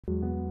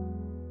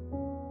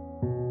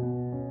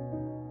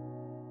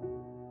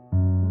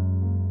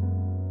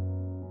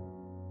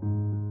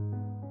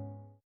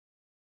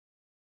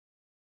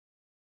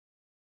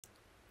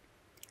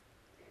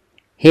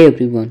Hey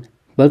everyone,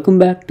 welcome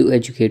back to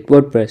Educate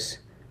WordPress,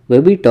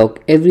 where we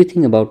talk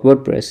everything about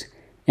WordPress,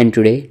 and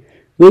today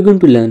we're going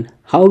to learn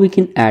how we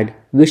can add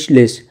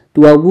wishlist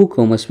to our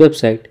WooCommerce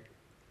website.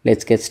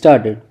 Let's get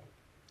started.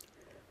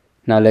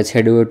 Now let's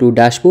head over to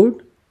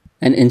Dashboard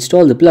and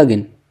install the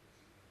plugin.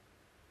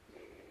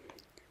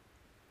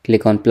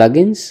 Click on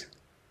Plugins,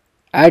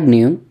 Add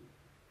New,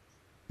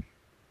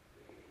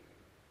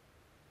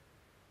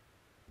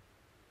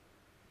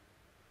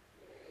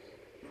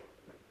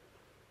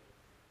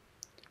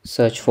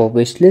 search for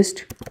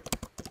wishlist,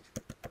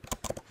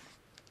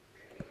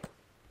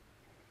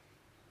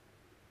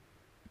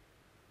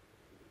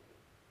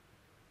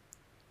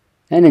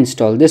 and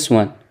install this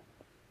one,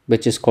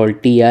 which is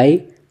called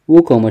𝗀𝗽𝗺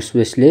WooCommerce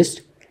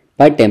Wishlist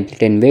by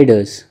Template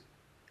Invaders.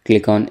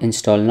 Click on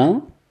Install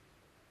Now.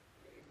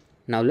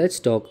 Now let's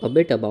talk a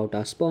bit about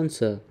our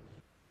sponsor.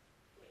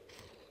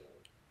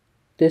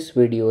 This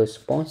video is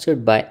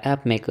sponsored by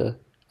AppMaker.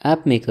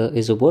 AppMaker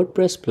is a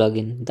WordPress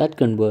plugin that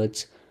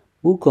converts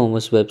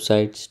WooCommerce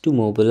websites to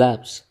mobile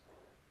apps.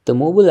 The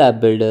mobile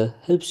app builder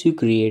helps you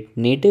create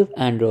native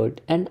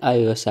Android and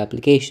iOS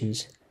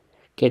applications.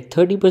 Get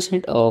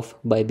 30% off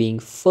by being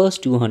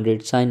first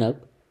 200 sign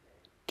up.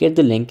 Get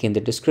the link in the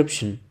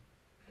description.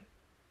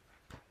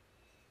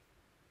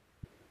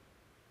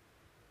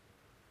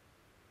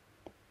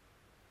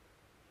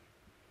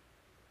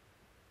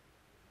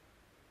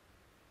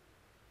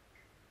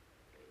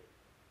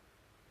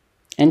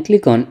 And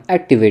click on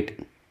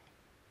Activate.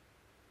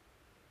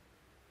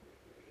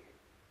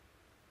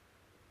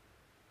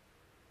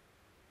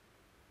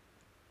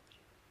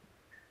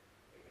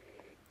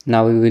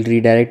 Now we will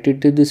redirect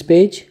it to this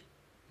page.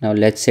 Now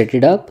let's set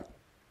it up.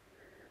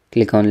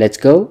 Click on Let's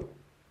Go.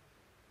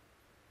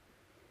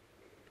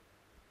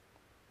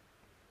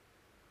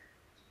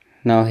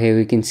 Now here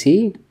we can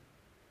see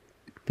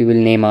we will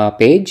name our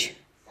page.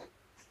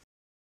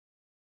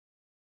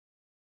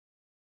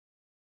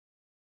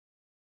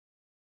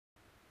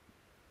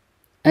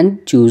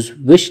 And choose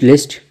wish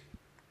list.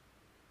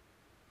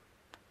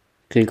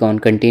 Click on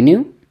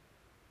Continue.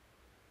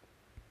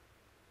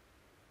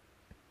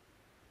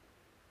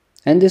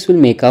 And this will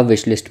make our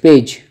wish list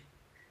page.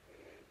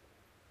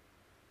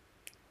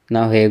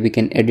 Now here we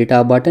can edit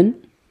our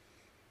button.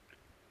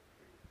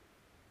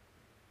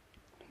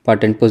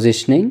 Button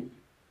positioning.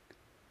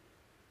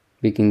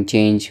 We can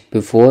change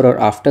before or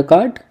after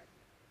cart,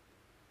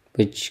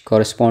 which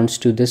corresponds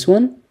to this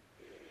one.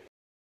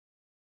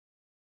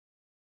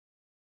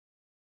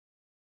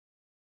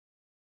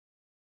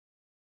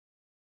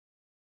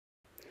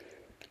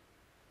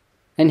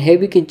 And here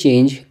we can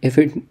change if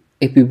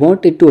we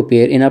want it to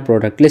appear in our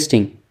product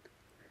listing.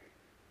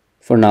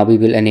 For now we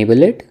will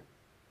enable it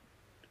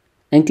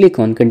and click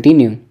on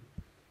Continue.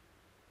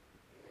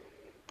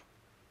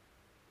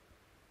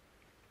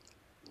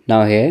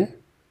 Now here,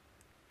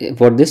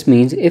 what this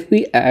means, if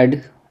we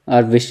add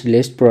our wish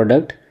list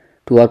product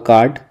to our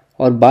cart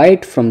or buy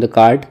it from the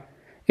cart,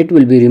 it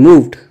will be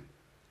removed.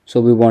 So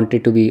we want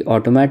it to be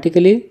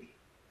automatically.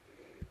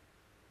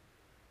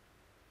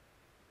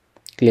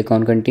 Click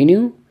on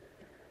Continue.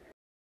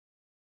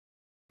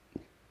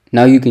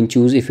 Now you can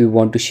choose if you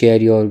want to share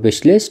your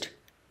wish list.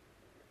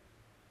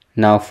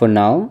 Now for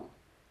now,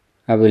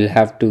 I will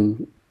have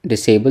to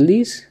disable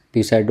these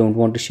because I don't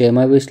want to share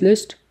my wish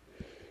list.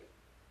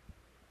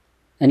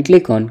 And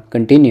click on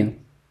Continue.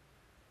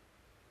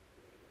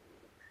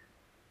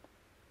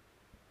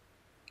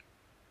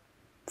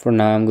 For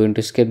now, I'm going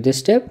to skip this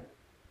step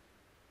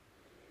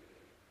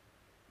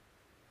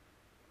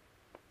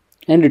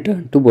and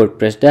return to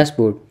WordPress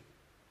dashboard.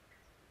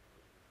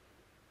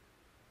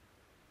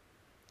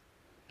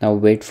 Now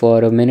wait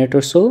for a minute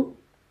or so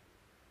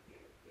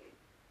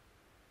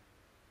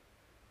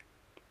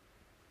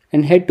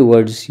and head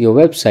towards your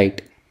website.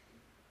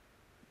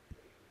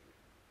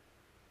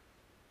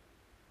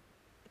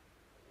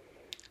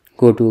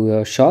 Go to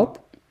your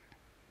shop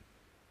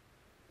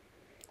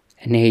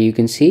and here you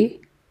can see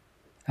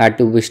Add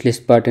to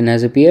Wishlist button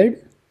has appeared.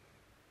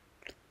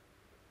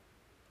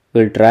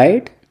 We'll try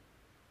it.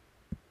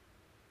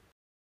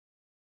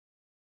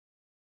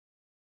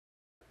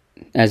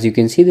 As you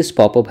can see, this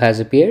pop-up has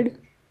appeared.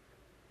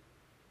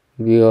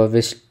 View our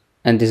wish,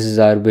 and this is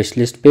our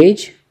wishlist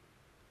page.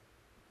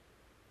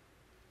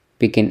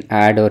 We can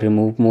add or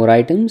remove more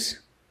items.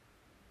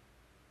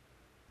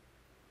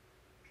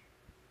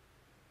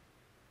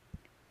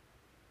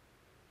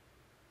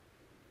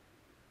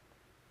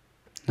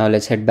 Now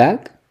let's head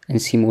back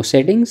and see more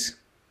settings.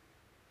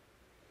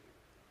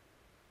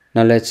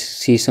 Now let's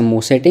see some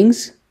more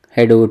settings.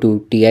 Head over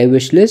to TI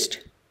wishlist.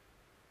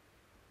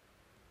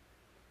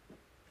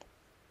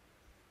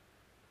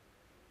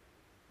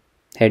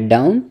 Head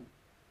down.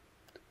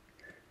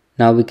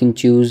 Now we can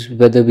choose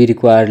whether we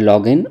require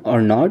login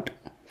or not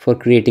for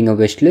creating a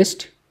wish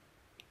list.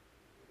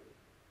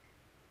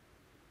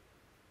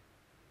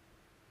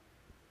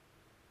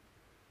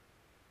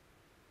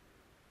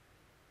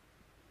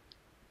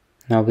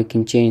 Now we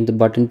can change the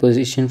button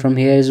position from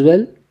here as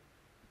well.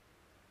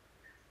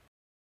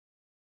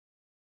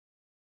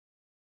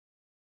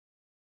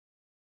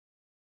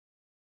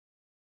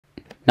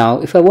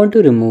 Now if I want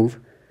to remove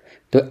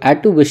the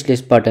add to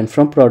wishlist button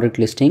from product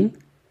listing,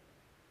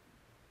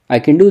 I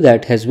can do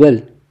that as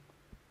well.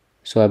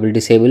 So I will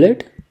disable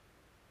it.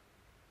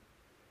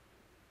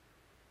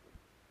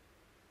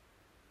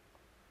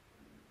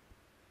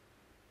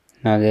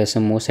 Now there are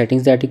some more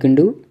settings that you can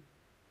do.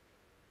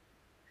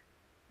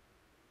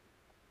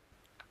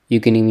 You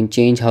can even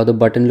change how the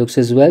button looks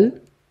as well.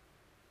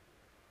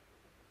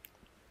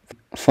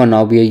 For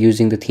now we are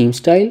using the theme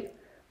style,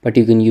 but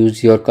you can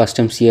use your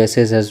custom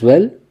CSS as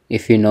well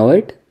if you know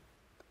it.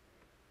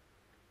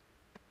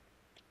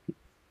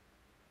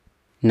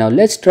 Now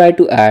let's try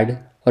to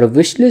add a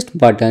wishlist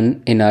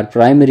button in our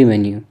primary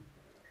menu.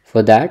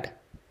 For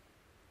that,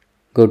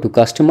 go to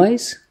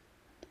Customize.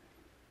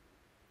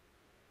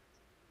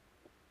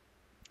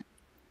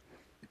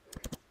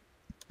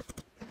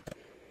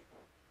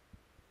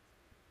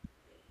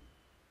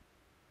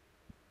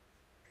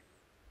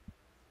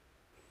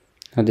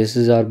 Now this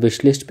is our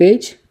wishlist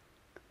page.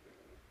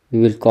 We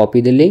will copy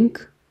the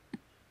link.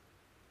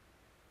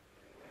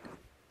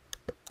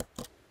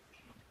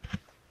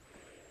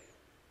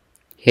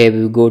 Here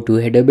we will go to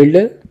header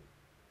builder.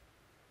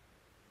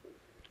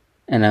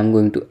 And I'm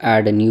going to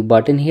add a new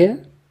button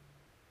here.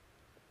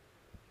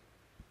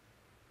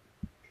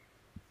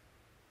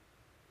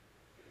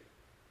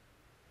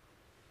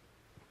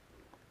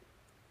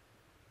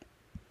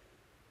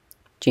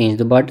 Change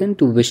the button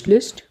to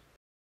wishlist.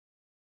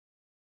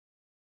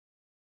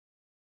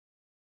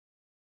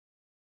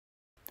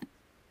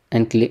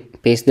 And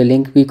paste the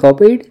link we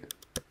copied.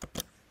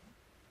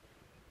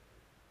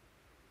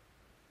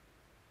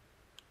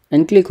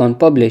 And click on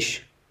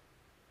publish.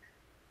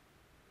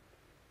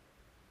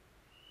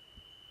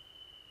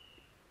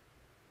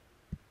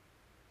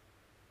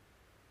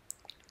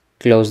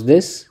 Close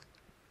this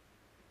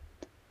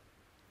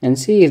and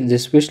see if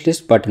this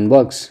wishlist button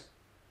works.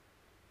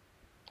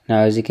 Now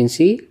as you can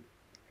see,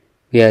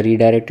 we are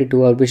redirected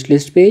to our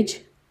wishlist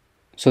page.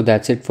 So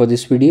that's it for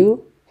this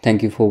video.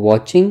 Thank you for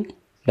watching.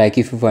 Like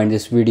if you find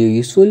this video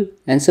useful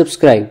and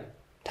subscribe.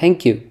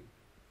 Thank you.